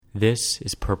This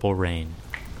is Purple Rain.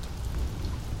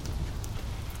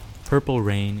 Purple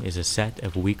Rain is a set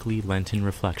of weekly Lenten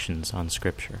reflections on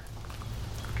Scripture.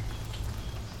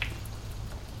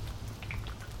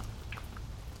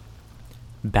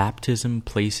 Baptism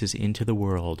places into the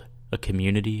world a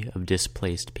community of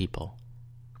displaced people.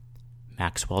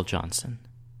 Maxwell Johnson.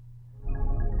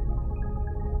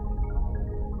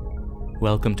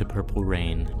 Welcome to Purple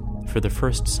Rain for the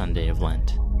first Sunday of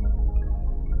Lent.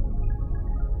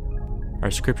 Our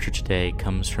scripture today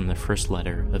comes from the first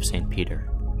letter of St. Peter.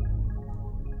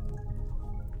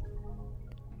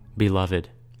 Beloved,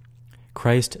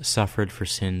 Christ suffered for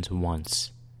sins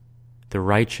once, the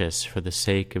righteous for the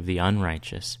sake of the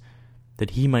unrighteous,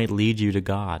 that he might lead you to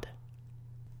God.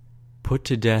 Put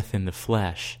to death in the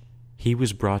flesh, he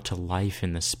was brought to life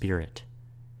in the Spirit.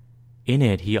 In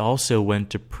it he also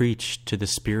went to preach to the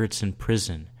spirits in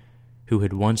prison, who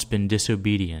had once been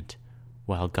disobedient,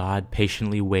 while God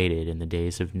patiently waited in the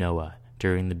days of Noah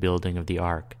during the building of the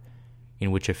ark, in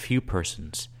which a few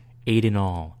persons, 8 in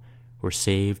all, were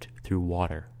saved through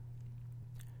water.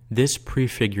 This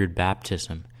prefigured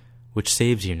baptism, which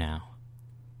saves you now.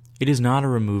 It is not a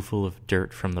removal of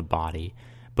dirt from the body,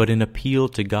 but an appeal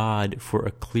to God for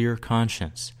a clear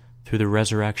conscience through the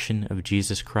resurrection of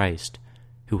Jesus Christ,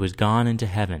 who has gone into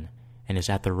heaven and is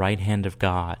at the right hand of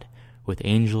God, with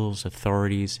angels,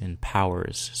 authorities, and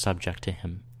powers subject to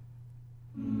him.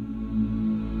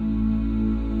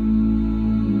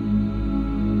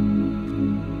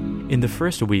 In the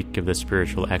first week of the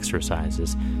spiritual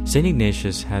exercises, St.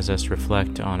 Ignatius has us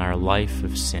reflect on our life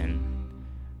of sin.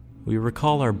 We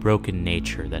recall our broken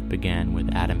nature that began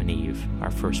with Adam and Eve,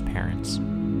 our first parents.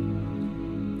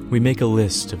 We make a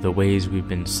list of the ways we've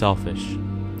been selfish,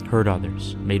 hurt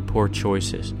others, made poor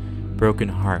choices, broken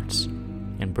hearts,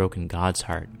 and broken God's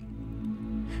heart.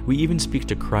 We even speak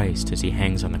to Christ as he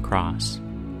hangs on the cross.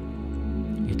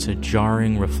 It's a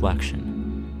jarring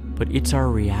reflection, but it's our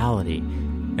reality,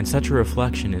 and such a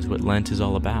reflection is what Lent is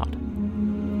all about.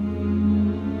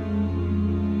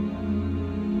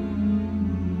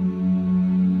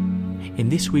 In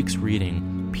this week's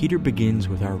reading, Peter begins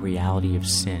with our reality of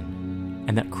sin,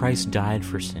 and that Christ died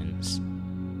for sins.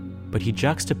 But he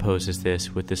juxtaposes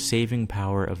this with the saving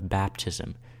power of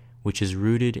baptism, which is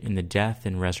rooted in the death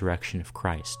and resurrection of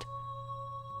Christ.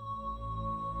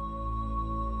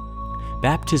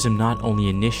 Baptism not only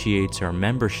initiates our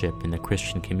membership in the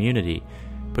Christian community,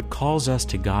 but calls us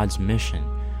to God's mission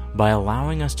by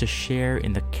allowing us to share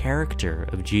in the character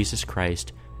of Jesus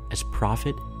Christ as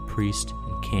prophet, priest,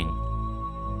 and king.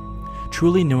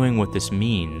 Truly knowing what this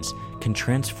means can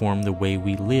transform the way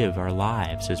we live our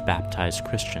lives as baptized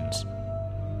Christians.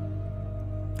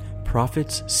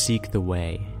 Prophets seek the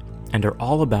way and are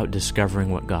all about discovering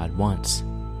what God wants.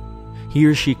 He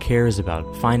or she cares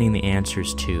about finding the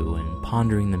answers to and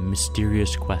pondering the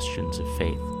mysterious questions of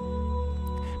faith.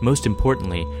 Most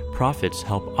importantly, prophets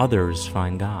help others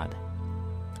find God.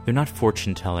 They're not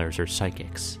fortune tellers or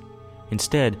psychics.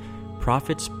 Instead,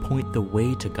 prophets point the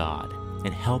way to God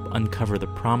and help uncover the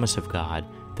promise of God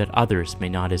that others may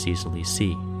not as easily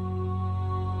see.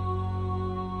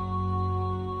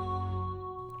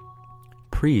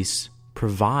 Priests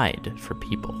provide for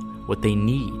people what they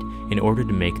need in order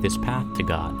to make this path to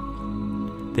God.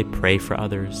 They pray for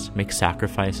others, make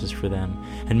sacrifices for them,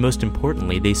 and most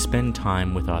importantly, they spend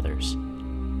time with others.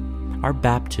 Our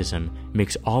baptism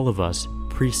makes all of us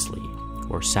priestly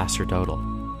or sacerdotal.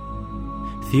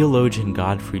 Theologian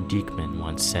Godfrey Diekman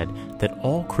once said that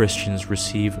all Christians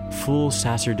receive full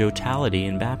sacerdotality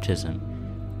in baptism,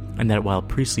 and that while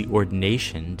priestly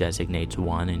ordination designates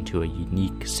one into a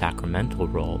unique sacramental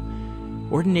role,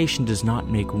 ordination does not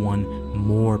make one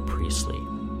more priestly.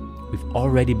 We've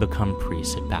already become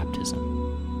priests at baptism.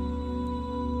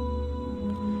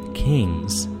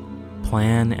 Kings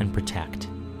plan and protect.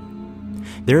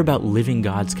 They're about living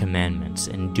God's commandments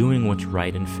and doing what's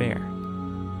right and fair.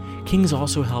 Kings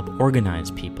also help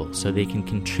organize people so they can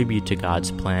contribute to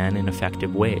God's plan in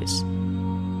effective ways.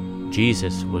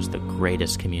 Jesus was the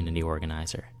greatest community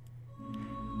organizer.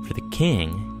 For the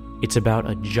king, it's about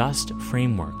a just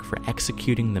framework for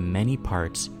executing the many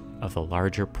parts of the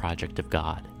larger project of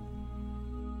God.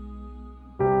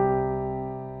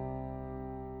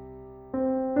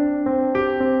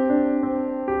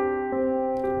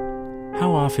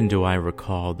 How often do I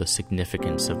recall the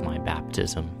significance of my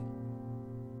baptism?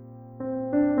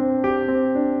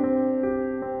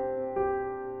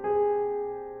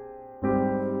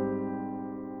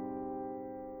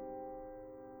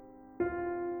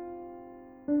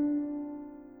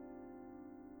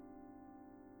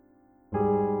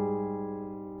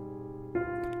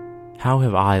 How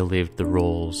have I lived the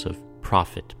roles of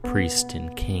prophet, priest,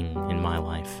 and king in my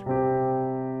life.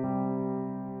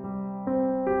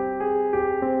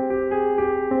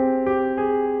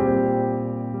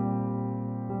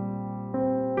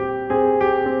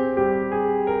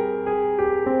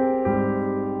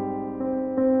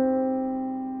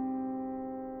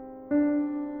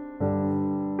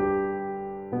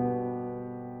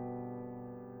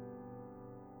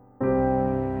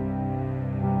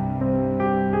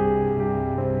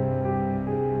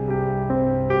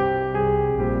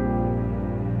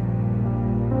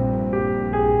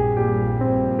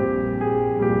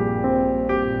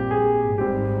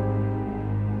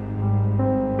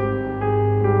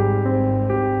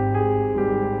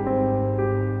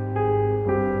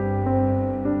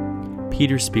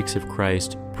 Peter speaks of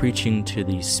Christ preaching to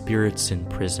the spirits in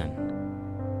prison.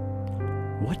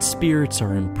 What spirits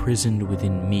are imprisoned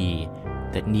within me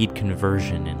that need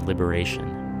conversion and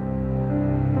liberation?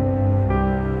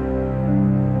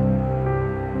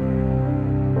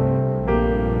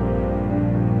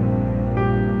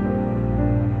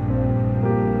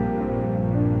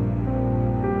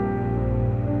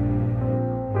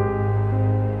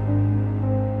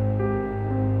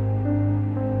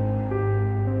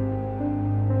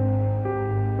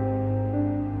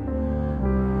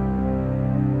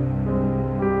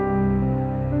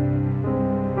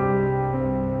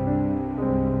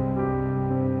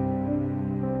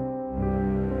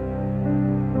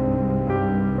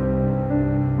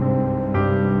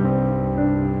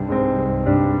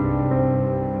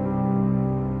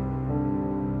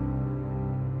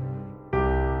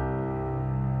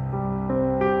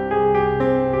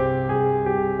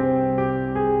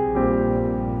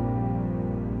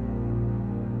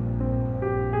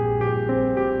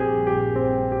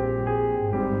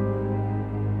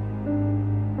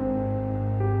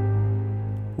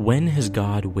 When has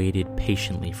God waited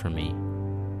patiently for me?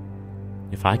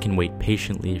 If I can wait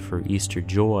patiently for Easter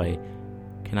joy,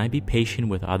 can I be patient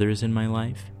with others in my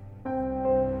life?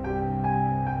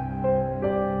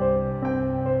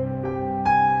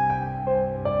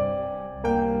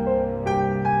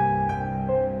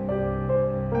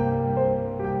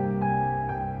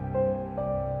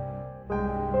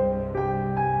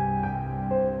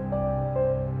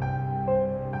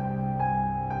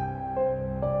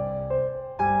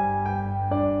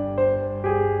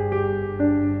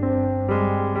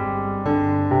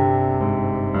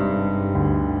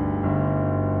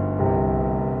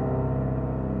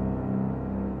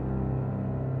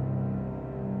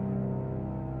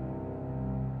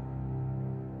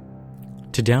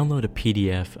 To download a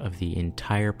PDF of the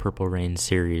entire Purple Rain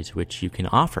series, which you can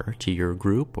offer to your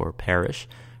group or parish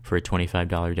for a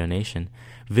 $25 donation,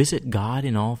 visit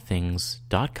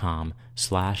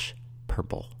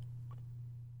godinallthings.com/purple.